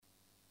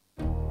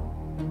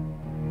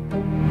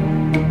Exclusive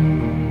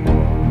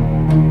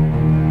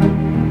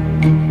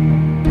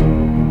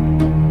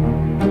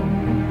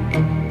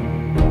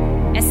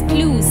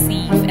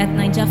at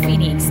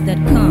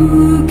NinjaPhoenix.com.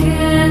 Who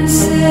can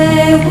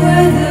say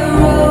where the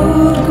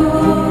road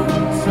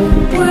goes,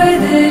 where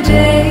the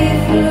day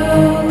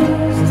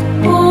flows?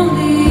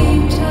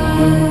 Only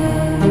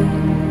time.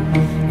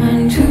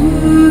 And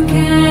who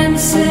can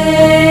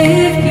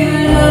say if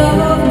your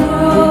love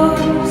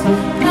grows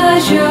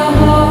as your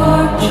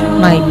heart shows?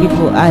 My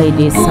people, I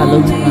dey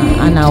salute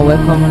una and I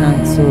welcome una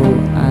to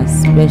a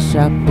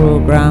special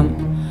program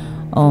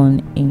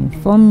on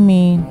Inform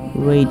Me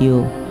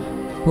Radio.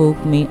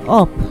 Hook me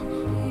up.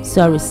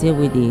 Sorry, say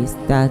we dey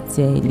start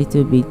a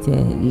little bit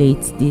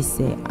late this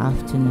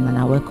afternoon, and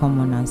I welcome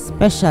una,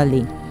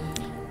 especially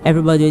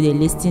everybody dey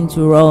listening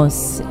to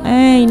us.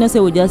 You know, say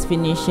we just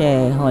finish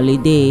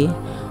holiday,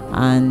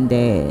 and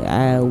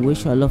I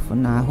wish all of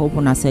una, I hope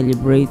una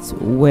celebrate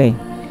well.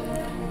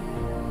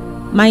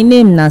 My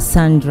name na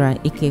Sandra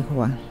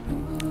Ikehua.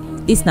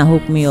 This na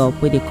Hook Me Up,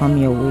 where they come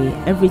your way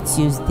every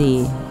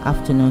Tuesday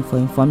afternoon for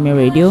Inform Me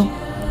Radio.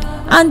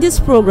 And this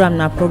program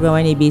na program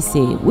when be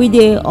say we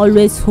dey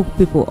always hook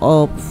people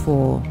up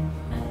for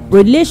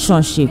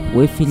relationship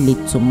wey fit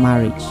lead to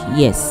marriage.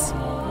 Yes,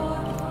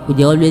 we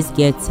dey always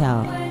get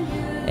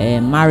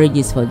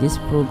marriages for this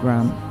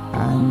program,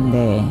 and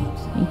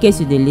in case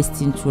you dey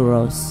listen to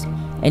us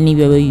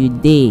anywhere where you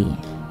dey,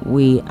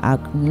 we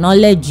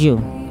acknowledge you,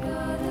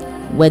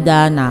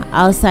 whether na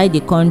outside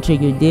the country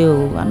you dey,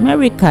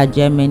 America,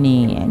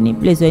 Germany, any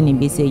place when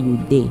be say you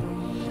dey.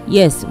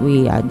 Yes,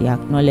 we dey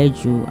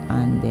acknowledge you,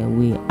 and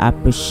we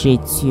appreciate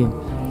you.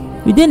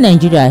 Within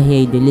Nigeria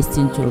here, they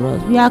listen to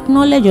us. We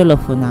acknowledge all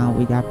of you now.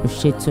 We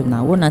appreciate you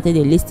now. One day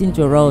they listen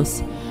to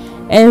us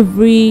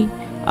every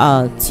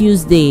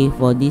Tuesday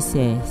for this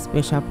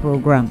special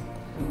program.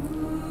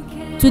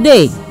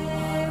 Today,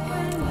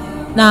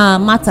 now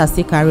matter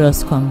still carry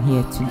us come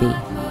here today,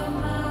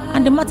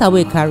 and the matter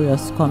we carry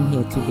us come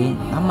here today,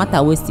 a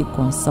matter we still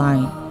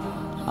concern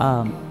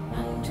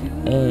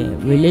a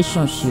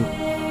relationship.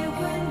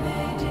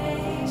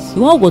 The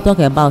one we'll talk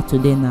about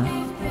today now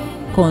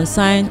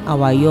concern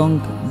our young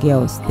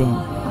girls them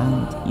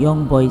and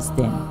young boys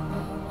them.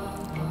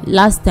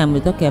 Last time we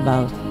talked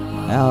about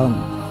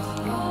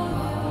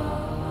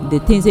the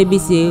things we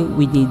say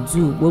we dey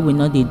do what we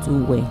not they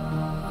do well.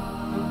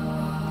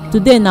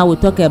 Today now we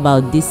talk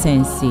about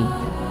decency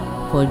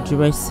for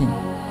dressing.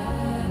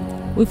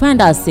 We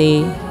find out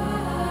say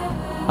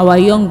our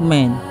young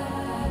men.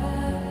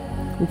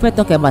 We first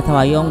talk about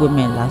our young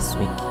women last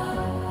week.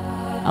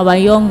 Our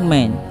young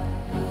men,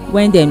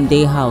 when them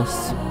dey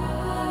house,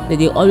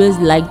 they always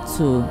like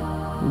to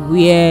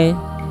wear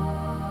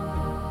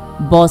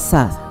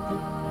boxers.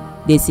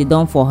 They sit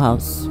down for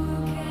house.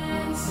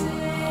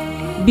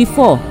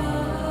 Before,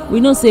 we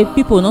know say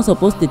people not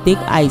supposed to take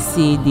eye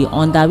see the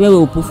underwear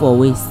we put for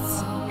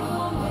waist,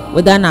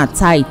 whether na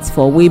tight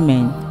for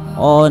women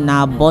or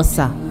na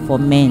boxer for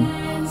men.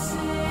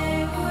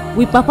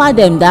 We papa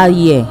them that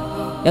year,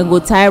 then go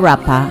tie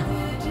wrapper,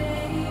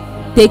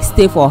 take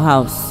stay for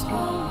house.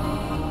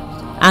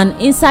 And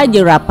inside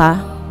the wrapper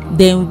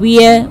then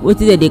wear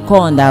wetin they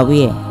call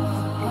underwear.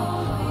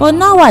 But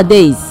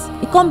nowadays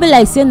it can't be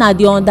like say na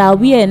the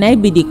underwear na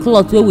be the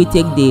cloth wey we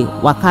take the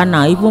waka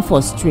now, even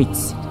for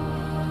streets.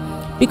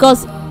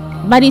 Because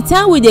by the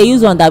time we dey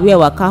use underwear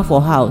waka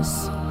for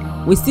house,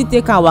 we still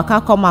take our waka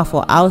come out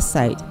for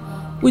outside,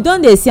 we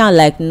don dey see am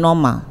like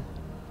normal.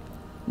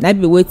 Na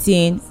be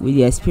wetin we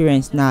dey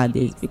experience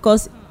nowadays.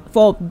 Because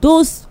for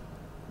those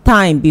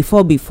time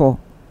before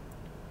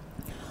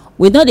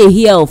we don't dey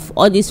hear of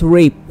all this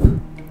rape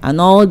and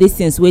all these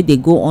things wey dey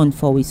go on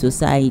for we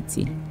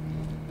society.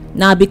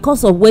 Now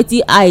because of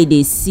wetin eye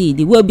dey see,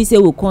 the way be say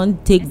we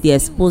can't take dey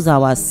expose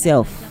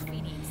ourselves,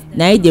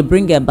 na it dey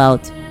bring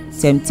about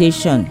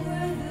temptation.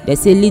 They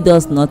say lead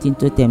us not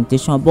into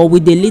temptation, but we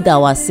dey lead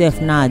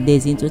ourselves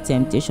nowadays into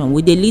temptation.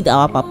 We dey lead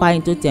our papa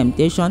into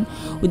temptation.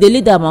 We dey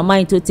lead our mama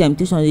into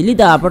temptation. We dey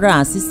lead our brother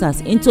and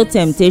sisters into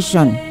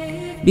temptation,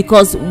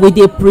 because we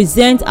dey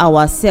present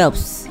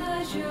ourselves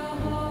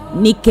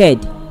naked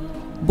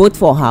both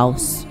for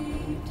house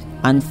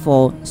and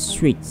for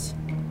street.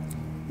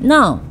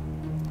 Now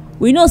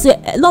we know say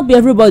not be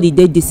everybody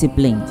dey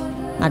disciplined.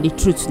 Na the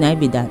truth na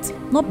be that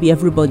not be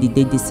everybody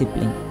dey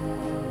disciplined.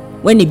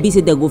 When e be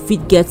say they go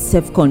fit get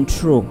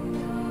self-control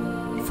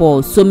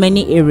for so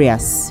many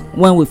areas,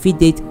 when we fit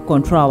dey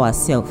control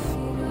ourselves.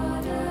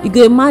 You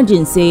go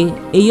imagine say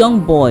a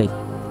young boy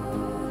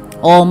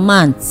or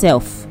man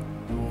self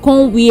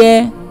come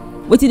wear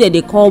wetin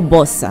they call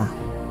boxer,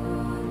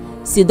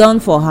 sit down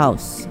for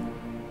house.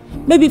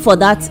 Maybe for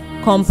that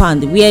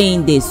compound where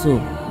in dey, so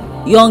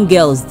young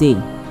girls dey,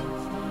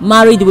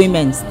 married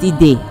women still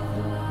dey,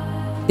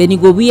 then you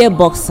go wear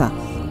boxer.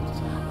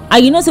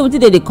 And you know say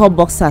wetin they call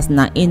boxers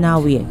na inner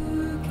wear,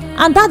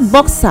 and that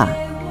boxer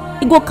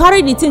e go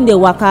carry the thing dey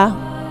waka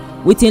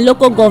within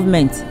local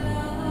government.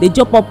 They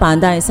jump up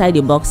and down inside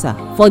the boxer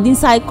for the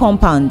inside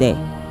compound there.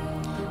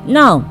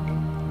 Now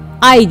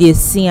eye dey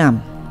see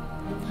am,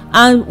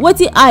 and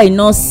wetin eye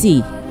no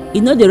see e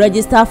no dey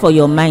register for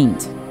your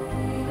mind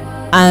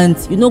and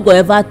you no go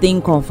ever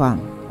think of am.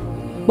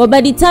 But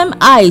by the time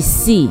eye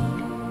see,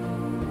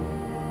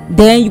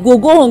 then you go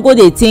home go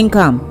dey think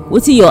am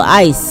wetin your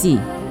eye see.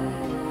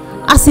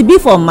 As e be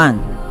for man,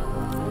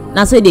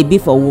 na so e dey be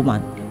for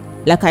woman.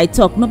 Like I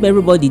talk, no be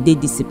everybody dey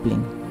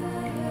discipline,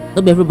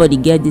 no be everybody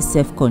get this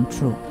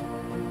self-control.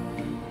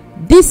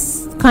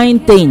 This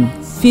kind thing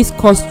fit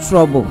cause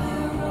trouble,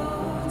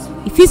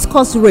 e fit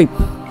cause rape.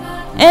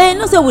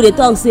 No say we dey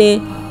talk say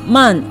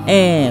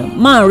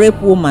man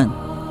rape woman.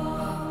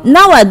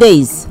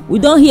 Nowadays we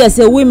don hear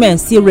say women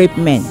still rape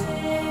men.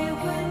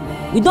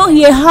 We don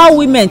hear how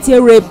women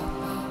take rape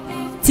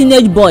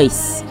teenage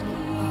boys,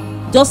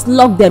 just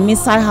lock them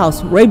inside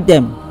house, rape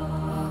them.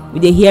 We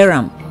dey hear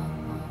am.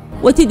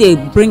 Wetin dey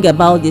bring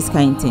about this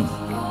kind thing?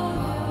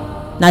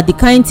 Na the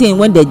kind thing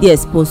when they dey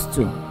exposed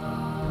to.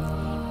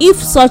 If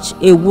such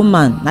a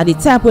woman na the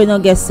type wey no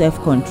get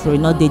self-control,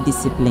 no dey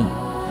discipline,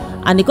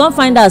 and they come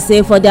find out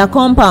say for their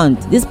compound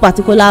this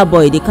particular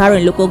boy dey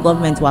carry local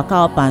government waka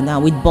up and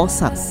down with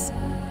boxers,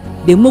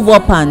 dey move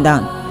up and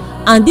down,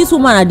 and this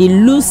woman na the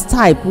loose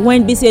type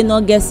when be say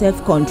no get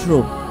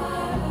self-control,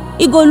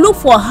 e go look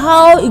for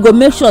how e go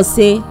make sure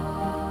say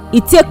e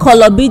take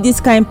kolobi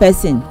this kind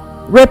person,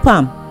 rape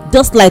am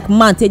just like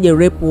man take dey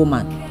rape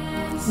woman.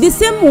 The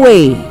same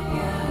way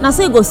na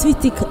so e go fit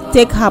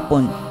take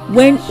happen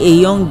when a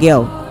young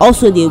girl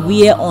also dey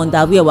wear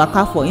underwear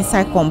waka for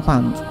inside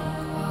compound,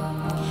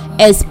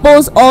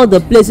 expose all the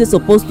places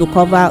supposed to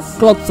cover,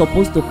 cloth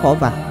supposed to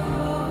cover,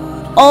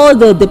 all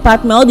the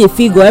department, all the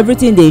figure,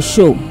 everything dey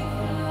show.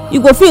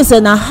 You go feel say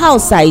na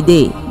house I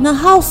dey, na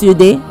house you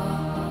dey.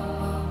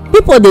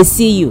 People dey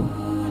see you.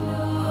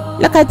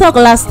 Like I talk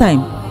last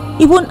time,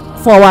 even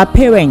for our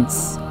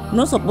parents,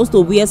 not supposed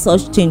to wear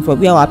such thing for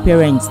where our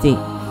parents dey,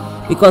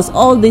 because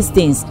all these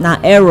things na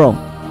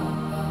error.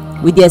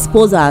 We dey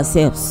expose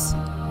ourselves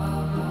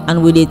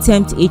and we dey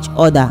tempt each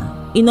other.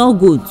 E no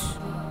good.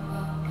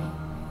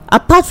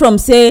 Apart from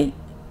say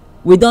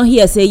we don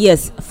hear say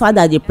yes,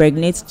 father dey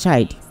pregnant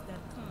child,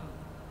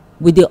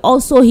 we dey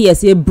also hear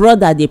say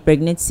brother dey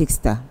pregnant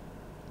sister.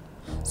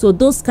 So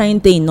those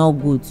kind thing no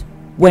good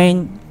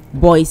when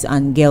boys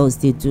and girls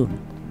dey do.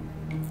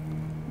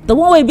 The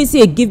one wey be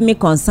say give me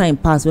concern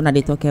pass when I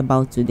dey talk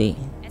about today,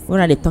 when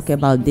I dey talk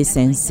about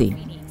decency.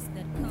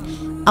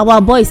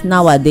 Our boys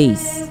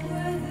nowadays,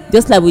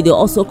 just like we dey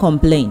also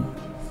complain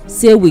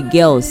say we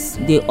girls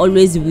dey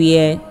always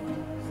wear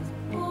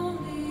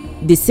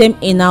the same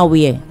inner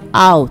wear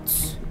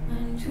out.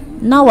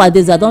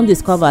 Nowadays I don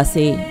discover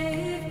say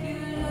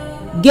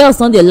girls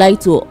no dey like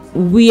to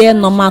wear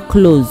normal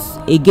clothes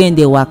again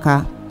dey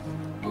waka.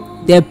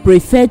 They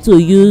prefer to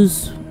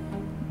use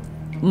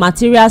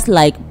materials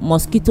like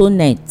mosquito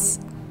nets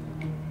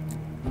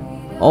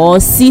or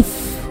sieve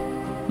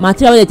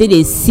material wey dey take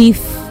dey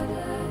sieve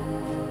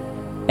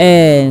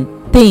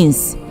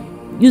things,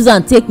 use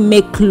am take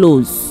make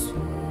clothes.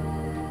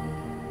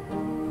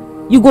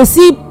 You go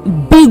see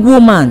big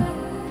woman,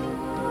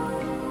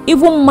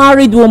 even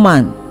married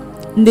woman,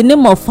 in the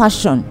name of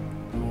fashion,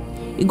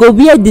 you go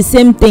wear the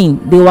same thing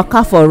dey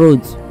waka for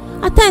road.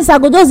 At times I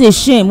go just dey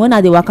shame when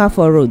I dey waka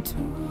for road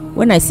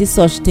when I see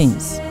such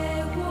things,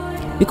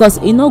 because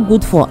e no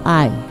good for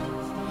eye.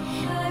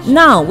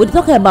 Now we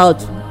talk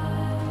about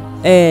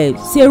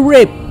say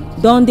rape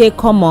don dey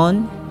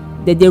common,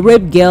 they dey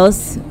rape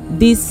girls,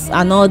 this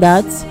and all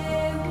that.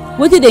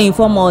 Wetin dey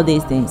inform all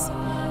these things?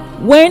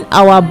 When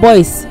our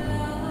boys,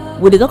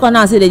 we dey talk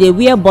now say they dey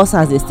wear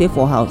boxers, dey stay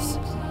for house.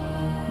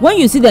 When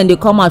you see them dey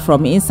come out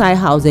from inside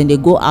house and they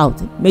go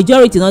out,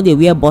 majority no dey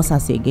wear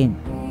boxers again.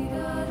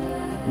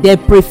 They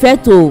prefer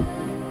to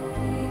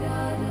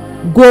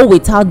go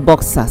without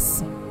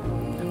boxers,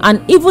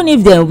 and even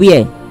if they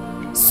wear,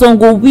 some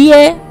go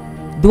wear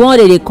the one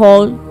that they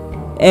call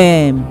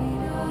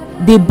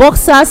the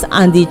boxers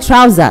and the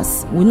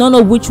trousers. We no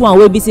know which one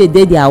wey be say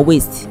dey their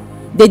waist.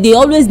 They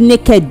always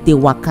naked dey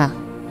waka.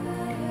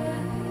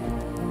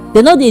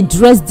 They no dey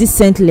dress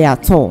decently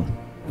at all.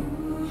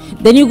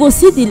 Then you go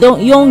see the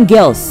young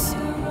girls,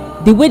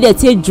 the way they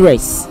take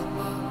dress,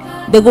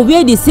 they go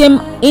wear the same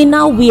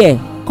inner wear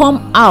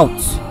come out.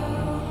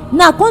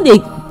 Now I come dey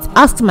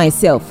ask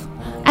myself,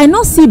 I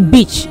no see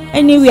beach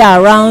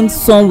anywhere around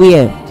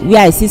somewhere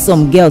where I see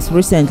some girls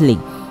recently.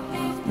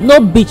 No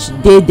beach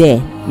dey there,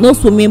 no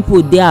swimming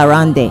pool dey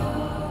around there.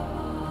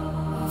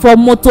 For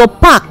motor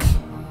park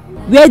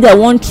where they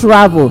wan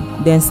travel,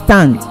 then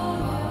stand,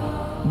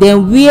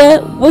 then wear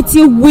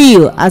wetin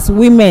we as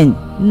women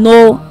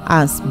know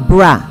as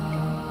bra.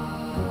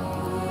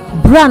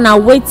 Bra na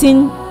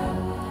wetin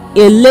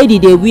a lady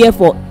dey wear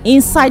for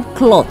inside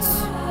cloth.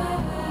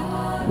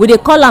 We dey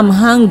call am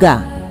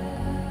hanger.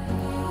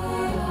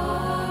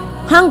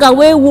 Hanger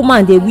wey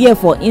woman dey wear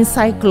for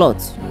inside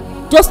cloth,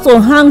 just to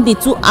hang the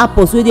two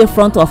apples wey dey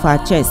front of her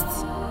chest.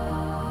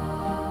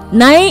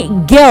 Na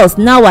girls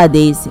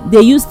nowadays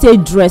dey use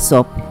take dress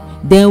up,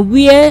 then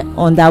wear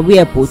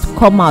underwear put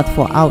come out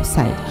for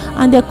outside,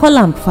 and they call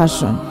am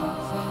fashion.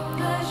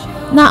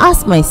 Now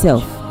ask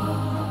myself,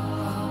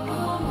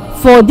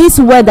 for this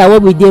weather wey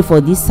we dey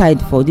for this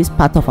side, for this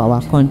part of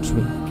our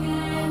country,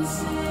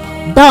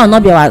 that will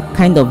not be our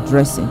kind of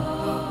dressing.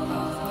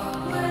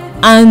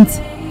 And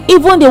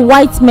even the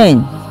white men,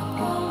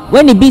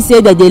 when e be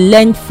say that they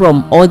learn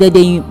from or that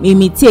they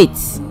imitate,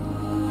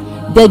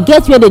 they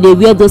get where they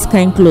wear those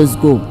kind clothes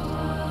go.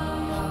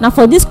 Now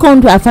for this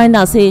country, I find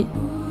out say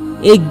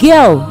a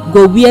girl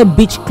go wear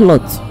beach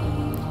cloth,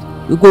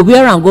 you go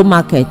wear and go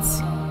market,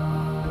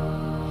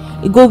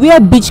 you go wear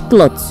beach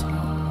cloth,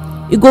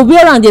 you go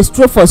wear and dey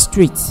stroll for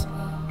street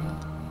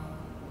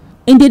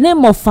in the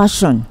name of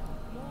fashion,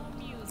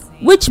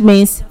 which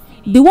means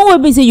the one wey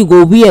be say you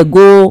go wear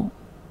go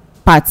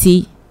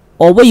party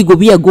or where you go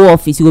wear go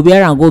office, you go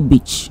wear and go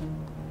beach.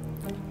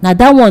 Now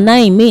that one na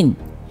im mean,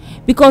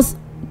 because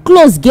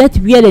clothes get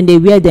where dem dey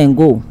wear dem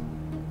go.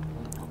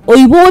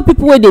 Oyibo wey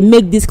people wey dey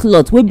make this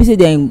cloth wey be say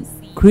dem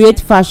create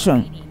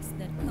fashion,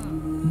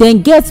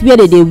 dem get where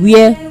dem dey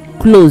wear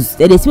clothes.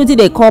 Dem dey see wetin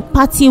dey call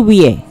party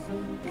wear,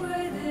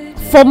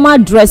 formal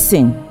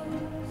dressing,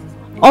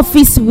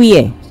 office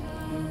wear.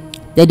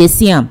 Dem dey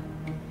see am.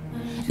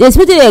 There's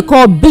wetin dey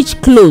call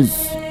beach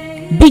clothes,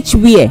 beach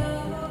wear,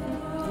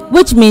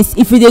 which means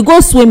if you dey go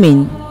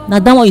swimming, na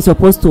that one you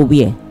suppose to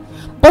wear.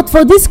 But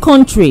for this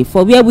country,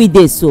 for where we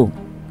dey so,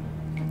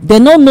 they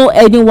no know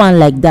anyone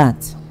like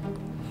that.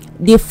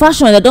 The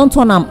fashion, they don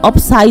turn am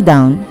upside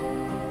down,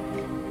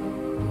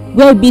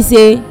 where be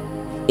say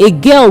a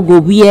girl go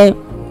wear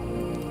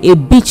a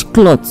beach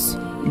cloth,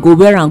 go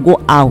wear and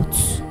go out,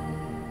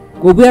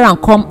 go wear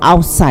and come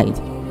outside.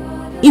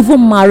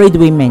 Even married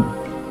women,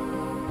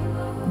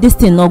 this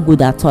thing not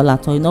good at all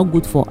at all. E not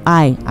good for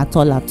eye at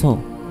all.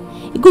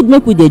 E good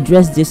make we dey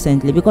dress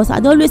decently, because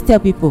I dey always tell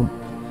people,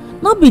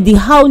 not be the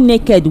how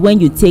naked when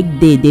you take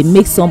dey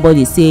make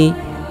somebody say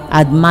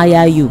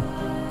admire you.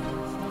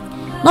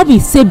 Not be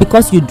say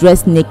because you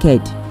dress naked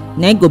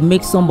na e go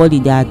make somebody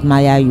dey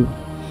admire you.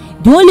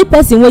 The only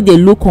person wey dey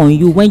look on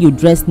you when you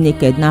dress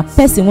naked na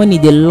person when e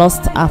dey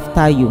lust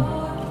after you.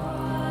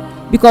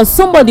 Because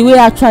somebody wey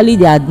actually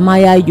dey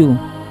admire you,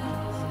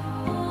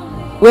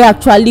 wey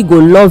actually go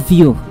love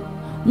you,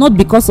 not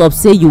because of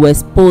say you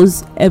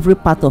expose every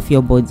part of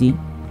your body,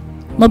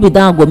 not be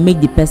that go make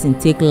the person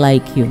take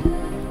like you,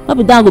 not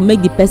be that go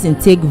make the person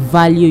take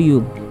value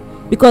you.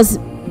 Because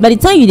by the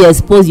time you dey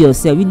expose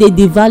yourself, you dey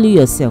devalue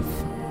yourself.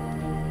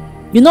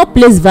 You not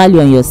place value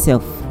on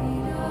yourself,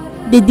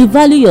 they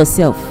devalue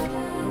yourself.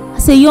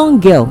 As a young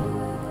girl,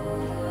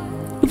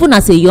 even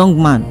as a young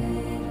man,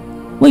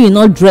 when you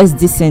not dress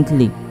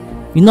decently,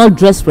 you not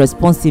dress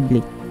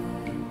responsibly,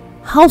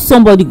 how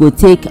somebody go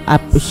take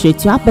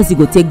appreciate you, how person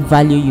go take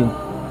value you?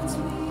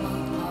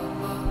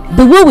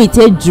 The way we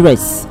take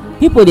dress,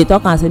 people they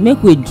talk and say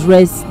make we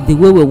dress the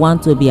way we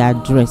want to be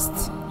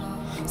addressed.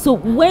 So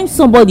when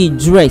somebody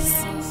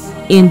dress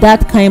in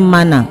that kind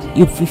manner,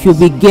 if you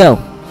be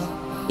girl,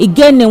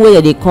 again the way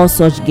that they call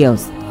such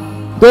girls,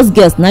 those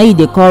girls now you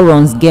they call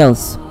runs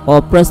girls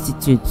or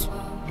prostitutes.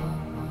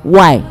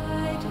 Why?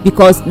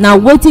 Because now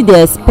wetin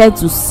they expect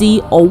to see,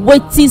 or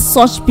wetin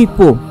such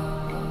people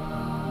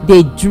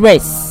they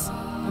dress,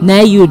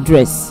 now you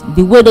dress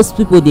the way those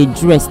people they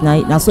dress,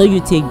 now so you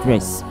take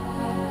dress.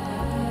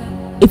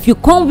 If you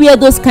come wear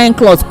those kind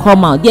clothes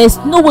come out, there's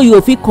no way you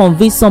will feel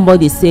convince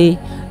somebody say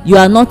you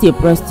are not a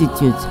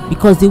prostitute,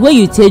 because the way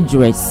you take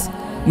dress,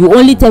 you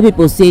only tell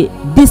people say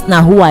this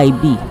na who I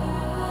be.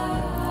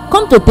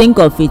 Come to think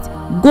of it,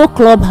 go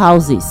club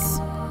houses,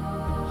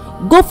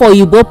 go for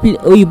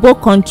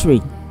Oyibo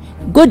country,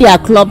 go their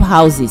club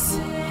houses,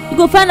 you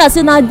go find out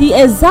say na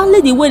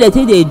exactly the way they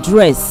take they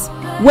dress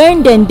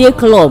when dem dey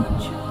club,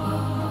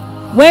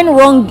 when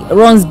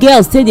runs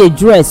girls take they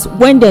dress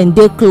when dem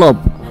dey club,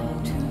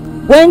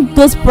 when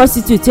those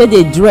prostitutes take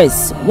they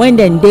dress when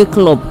dem dey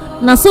club.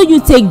 Now so you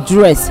take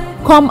dress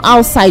come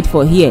outside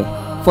for here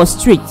for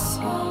streets.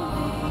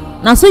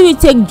 Now so you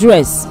take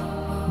dress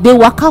dey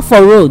waka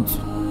for road.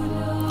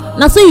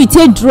 Now so you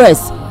take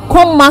dress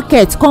come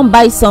market come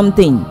buy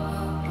something.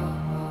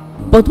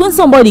 But when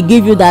somebody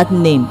give you that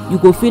name, you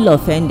go feel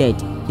offended,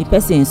 the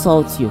person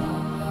insults you.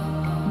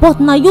 But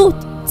now you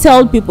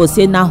tell people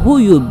say now who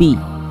you be,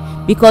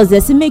 because they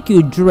say make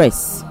you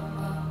dress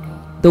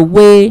the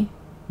way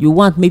you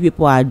want make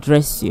people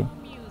address you.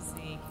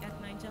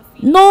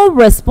 No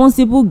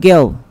responsible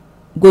girl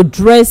go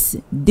dress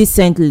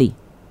decently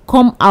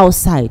come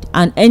outside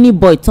and any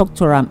boy talk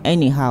to am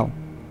anyhow,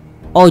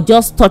 or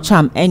just touch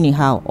am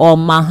anyhow, or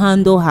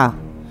manhandle her.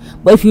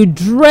 But if you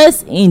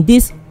dress in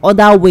this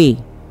other way,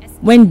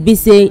 when be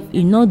say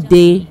e no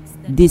dey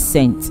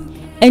decent,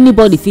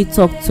 anybody fit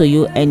talk to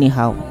you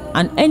anyhow,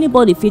 and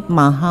anybody fit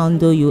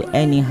manhandle you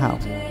anyhow.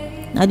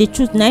 Now the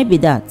truth na be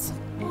that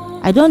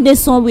I don dey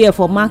somewhere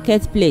for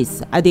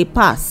marketplace, I dey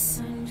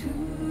pass,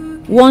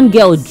 one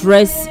girl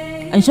dress,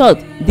 in short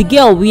the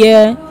girl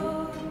wear,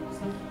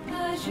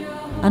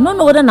 I don't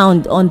know whether na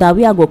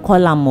underwear I go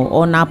call am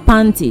or na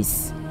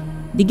panties.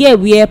 The girl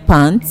wear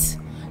pants,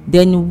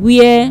 then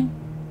wear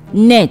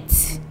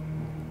net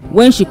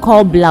when she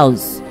call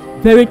blouse,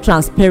 very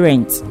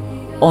transparent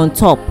on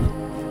top,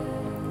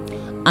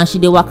 and she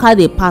dey waka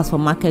dey pass for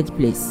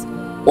marketplace,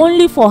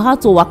 only for her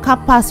to waka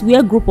pass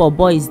where group of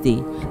boys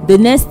dey. The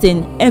next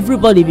thing,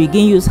 everybody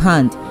begin use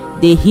hand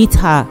dey hit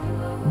her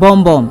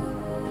bum bum,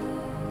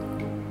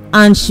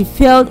 and she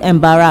felt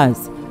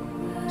embarrassed.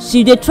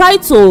 She dey try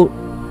to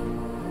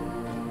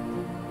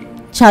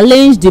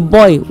challenge the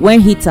boy when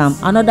hit am,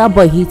 another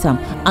boy hit am,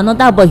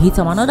 another boy hit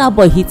am, another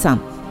boy hit am.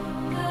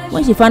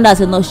 When she find out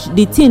say no,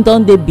 the thing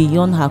don dey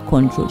beyond her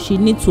control, she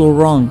need to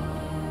run.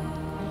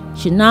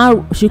 She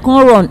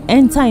come run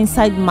enter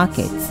inside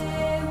market,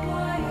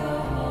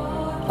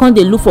 come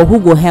dey look for who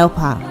go help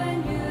her.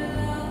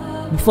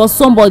 Before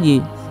somebody,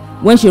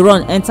 when she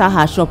run enter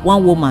her shop,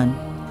 one woman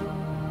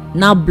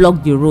now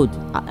block the road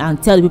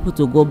and tell the people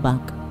to go back,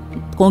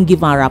 come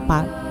give her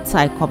wrapper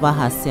tie cover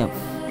herself.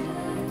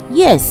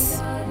 Yes,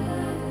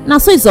 na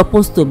so it's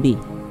supposed to be,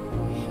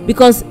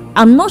 because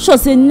I'm not sure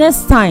say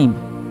next time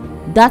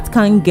that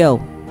kind girl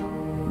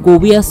go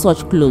wear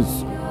such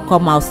clothes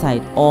come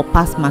outside or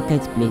pass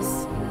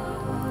marketplace,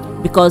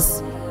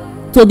 because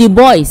to the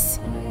boys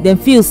dem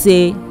feel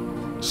say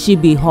she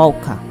be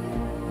hawker,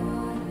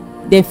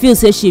 dem feel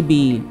say she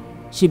be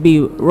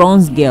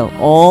runs girl,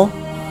 or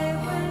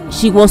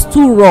she was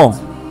too raw,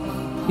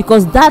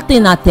 because that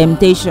thing na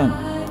temptation.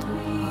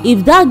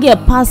 If that girl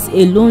pass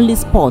a lonely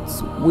spot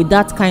with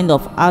that kind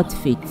of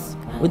outfit,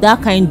 with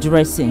that kind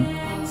dressing,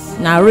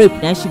 na rape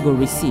na she go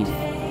receive.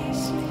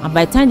 And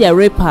by the time they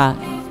rape her,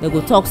 they go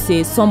talk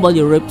say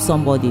somebody rape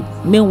somebody.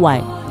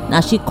 Meanwhile,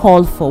 na she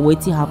call for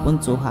wetin happen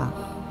to her.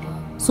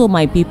 So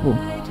my people,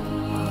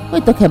 we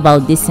talk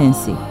about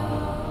decency.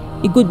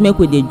 E good make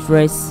we dey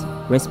dress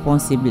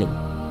responsibly.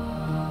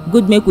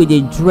 Good make we dey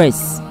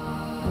dress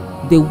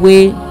the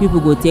way people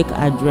go take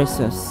address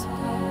us.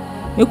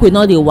 Make we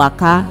no dey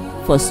waka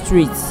for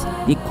streets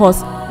dey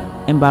cause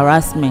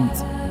embarrassment,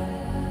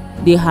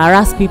 dey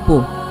harass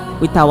people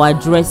with our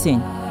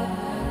dressing,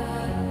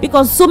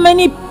 because so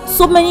many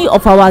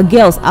of our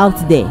girls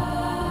out there,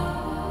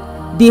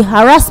 the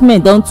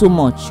harassment don too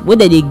much wey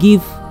dem dey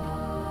give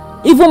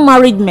even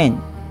married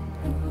men.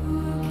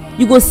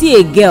 You go see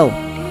a girl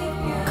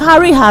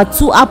carry her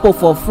 2 apple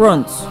for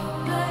front,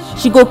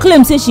 she go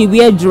claim say she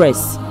wear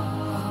dress,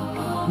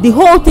 the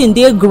whole thing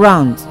dey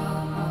ground,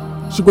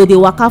 she go dey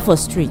waka for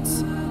street.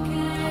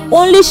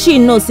 Only she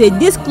know say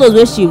this clothes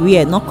wey she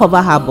wear no cover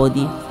her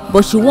body,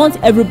 but she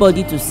want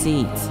everybody to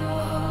see it.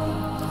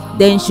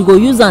 Then she go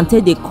use am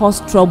take dey cause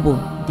trouble,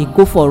 dey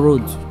go for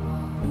road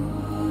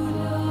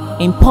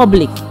in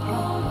public.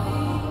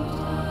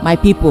 My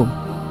people,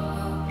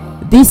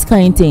 this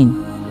kind thing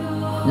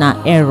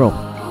na error.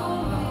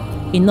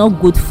 E no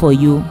good for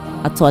you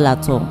at all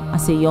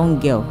as a young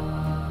girl.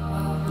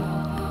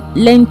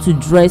 Learn to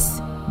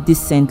dress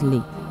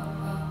decently,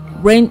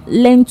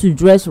 learn to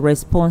dress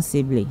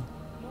responsibly.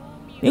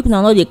 Make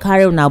una no dey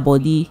carry una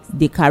body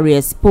dey carry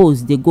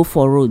expose dey go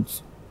for road.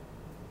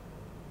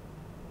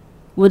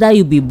 Whether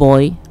you be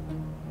boy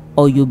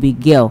or you be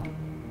girl,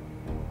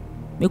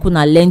 make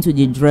una learn to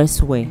dey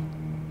dress well.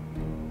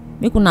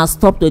 Make una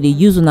stop to dey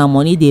use una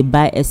money dey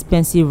buy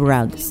expensive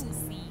rags.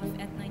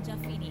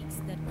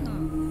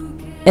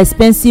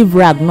 Expensive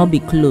rag no be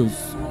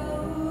clothes.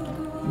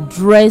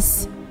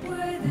 Dress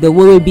the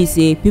way wey be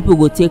say people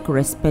go take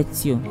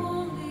respect you,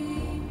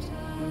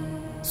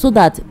 so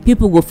that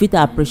people go fit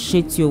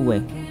appreciate you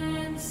well.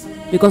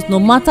 Because no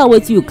matter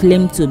what you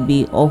claim to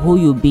be or who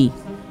you be,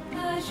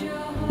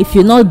 if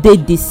you no dey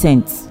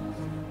decent,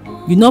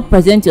 you no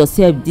present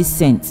yourself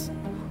decent,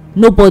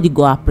 nobody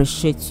go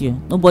appreciate you,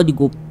 nobody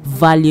go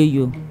value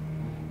you.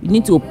 You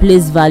need to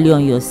place value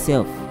on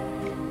yourself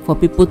for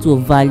people to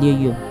value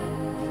you.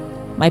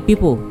 My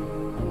people,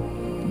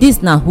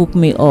 this na Hook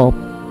Me Up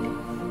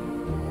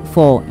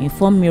for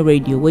Inform Me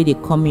Radio, wey dey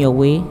come your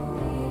way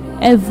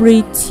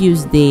every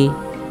Tuesday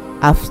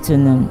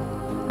afternoon.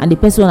 And the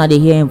person I dey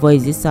hear in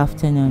voice this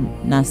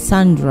afternoon na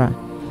Sandra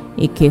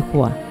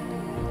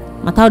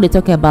Ikehua. Matter they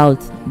talk about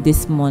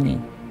this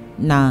morning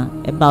na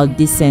about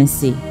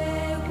decency,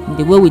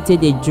 the way we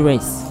take the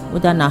dress,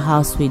 whether na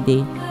house we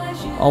dey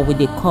or we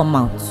dey come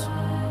out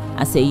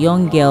as a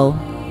young girl,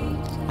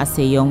 as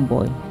a young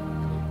boy.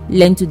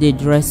 Learn to dey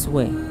dress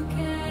well.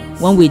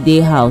 When we dey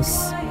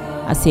house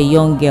as a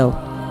young girl,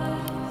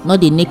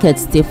 not the naked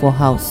stay for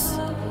house,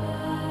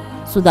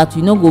 so that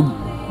you no go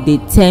dey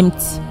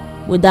tempt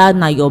whether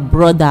na your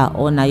brother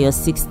or na your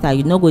sister.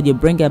 You no go dey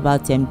bring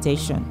about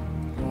temptation.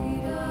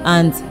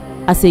 And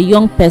as a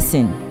young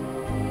person,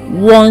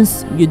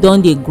 once you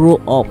don dey grow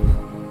up,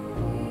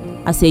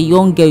 as a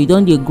young girl you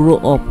don dey grow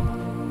up,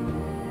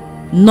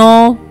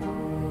 no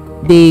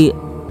dey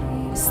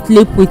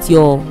sleep with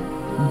your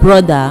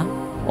brother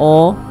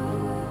or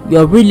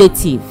your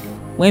relative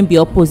when be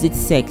opposite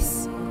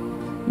sex.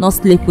 Not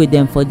sleep with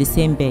them for the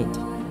same bed,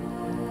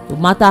 no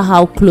matter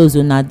how close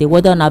una dey,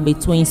 whether una be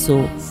twins,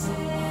 so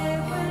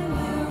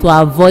to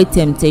avoid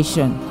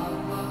temptation.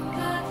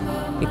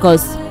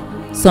 Because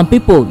some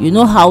people, you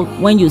know how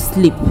when you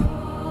sleep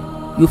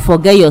you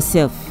forget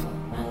yourself,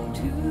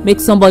 make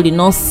somebody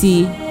not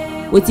see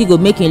wetin go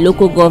make in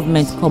local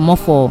government comot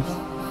for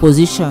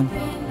position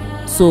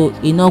so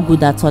e no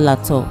good at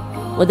all.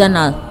 Whether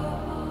na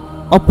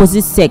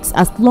opposite sex,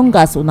 as long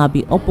as una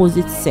be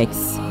opposite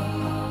sex,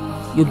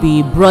 you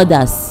be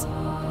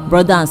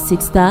brother and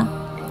sister,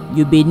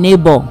 you be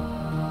neighbor,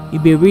 you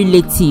be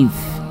relative,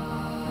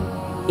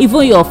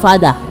 even your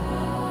father,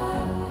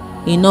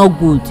 e no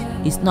good,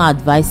 it's not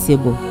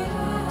advisable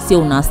say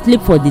una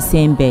sleep for the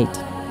same bed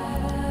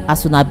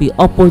as una be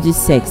opposite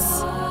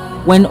sex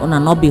when una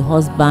no be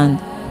husband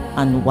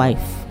and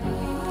wife.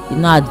 E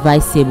no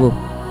advisable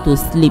to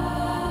sleep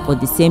for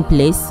the same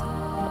place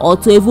or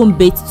to even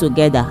bathe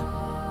together.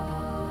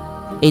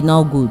 E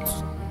no good,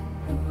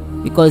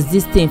 because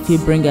this thing fit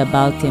bring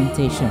about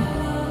temptation.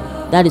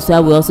 That is why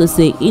we also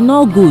say e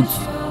no good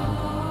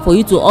for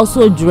you to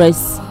also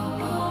dress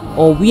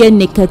or wear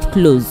naked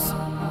clothes,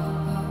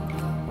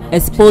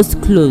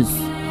 exposed clothes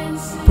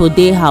to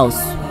dey house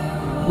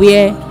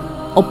where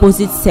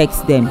opposite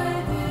sex dem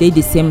dey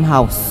the same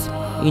house.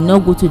 E no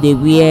good to dey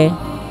wear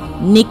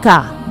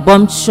knicker,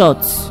 bum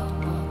shorts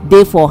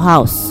dey for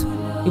house.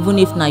 Even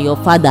if na your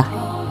father,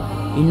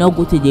 e no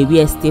good to dey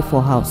wear stay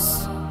for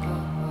house.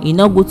 E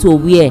no good to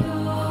wear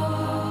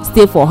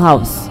stay for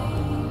house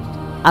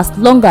as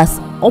long as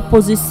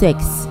opposite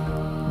sex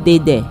dey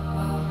there,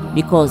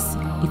 because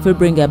e fit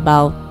bring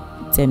about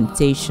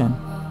temptation.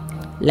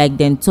 Like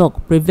dem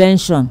talk,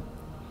 prevention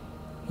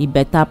e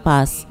better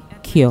pass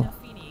cure.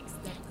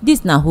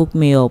 This na Hook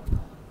Me Up,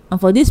 and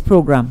for this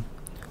program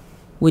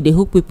we dey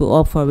hook people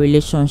up for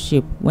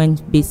relationship when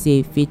be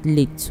say fit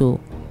lead to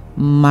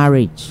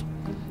marriage.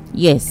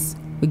 Yes,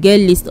 we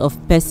get list of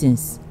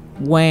persons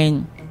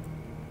when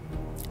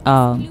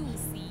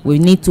we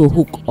need to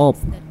hook up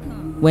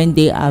when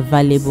they are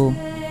available.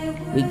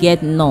 We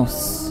get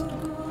nurse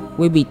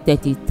wey be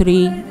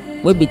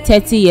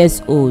 30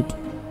 years old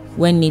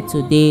when need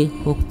to dey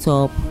hooked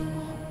up.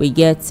 We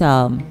get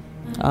a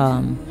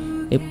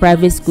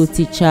private school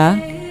teacher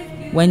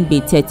when be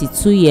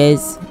 32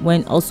 years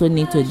when also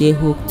need to dey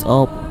hooked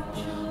up.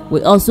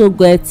 We also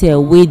get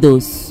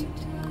widows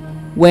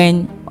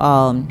when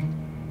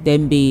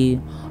them be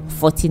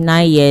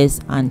 49 years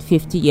and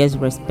 50 years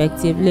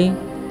respectively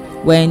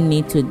when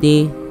need to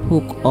dey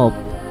hook up.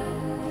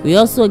 We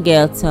also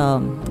get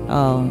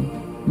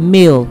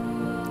male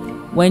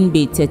when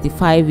be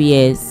 35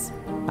 years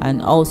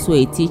and also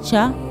a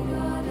teacher,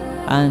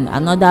 and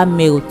another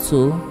male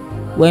too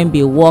when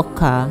be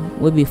worker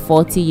will be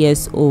 40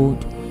 years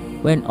old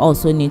when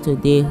also need to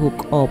dey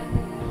hook up.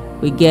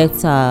 We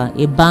get a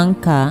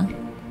banker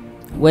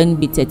when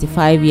be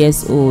 35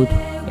 years old,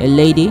 a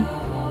lady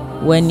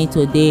when need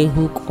to dey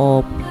hook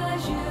up.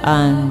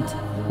 And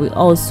we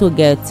also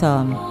get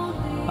a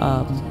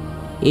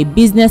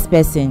business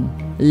person,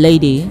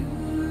 lady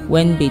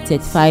when be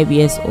 35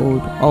 years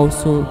old,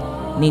 also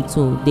need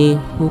to dey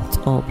hooked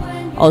up.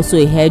 Also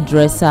a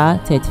hairdresser,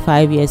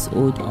 35 years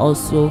old,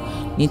 also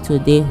need to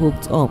dey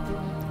hooked up.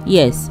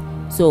 Yes,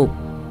 so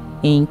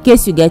in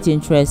case you get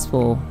interest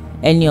for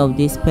any of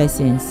these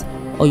persons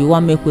or you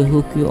want make we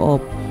hook you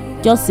up,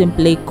 just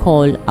simply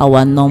call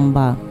our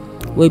number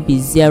wey be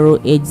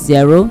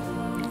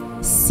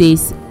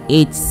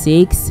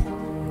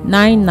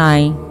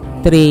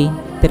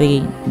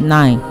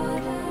 080-686-99339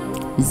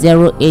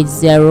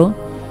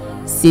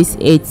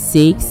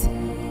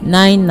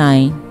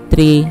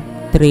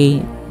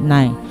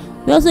 080-686-99339.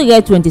 We also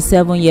get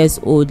 27 years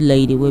old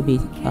lady wey be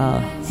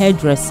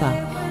hairdresser,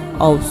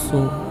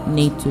 also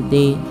need to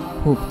dey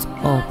hooked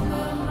up.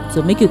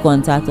 So make you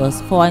contact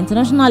us. For our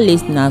international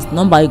listeners,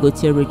 number you go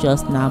to reach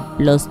us now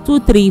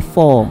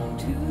 +234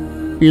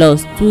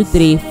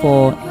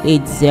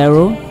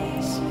 80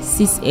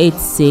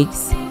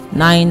 686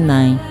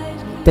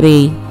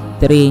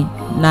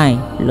 99339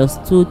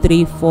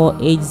 +234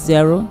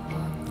 80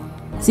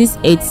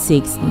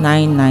 686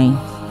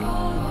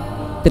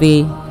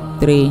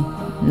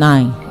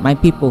 99339. My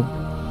people,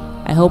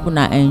 I hope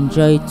una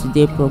enjoy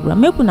today's program.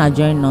 Make una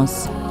join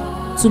us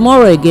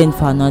tomorrow again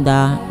for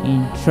another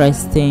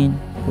interesting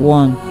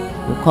one.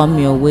 Will come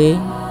your way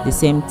the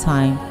same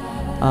time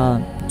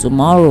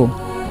tomorrow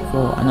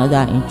for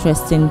another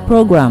interesting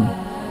program.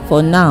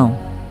 For now,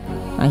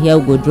 and here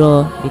we go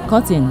draw the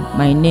curtain.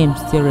 My name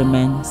still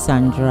remains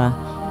Sandra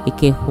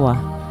Ikehua.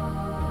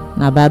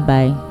 Now bye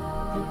bye.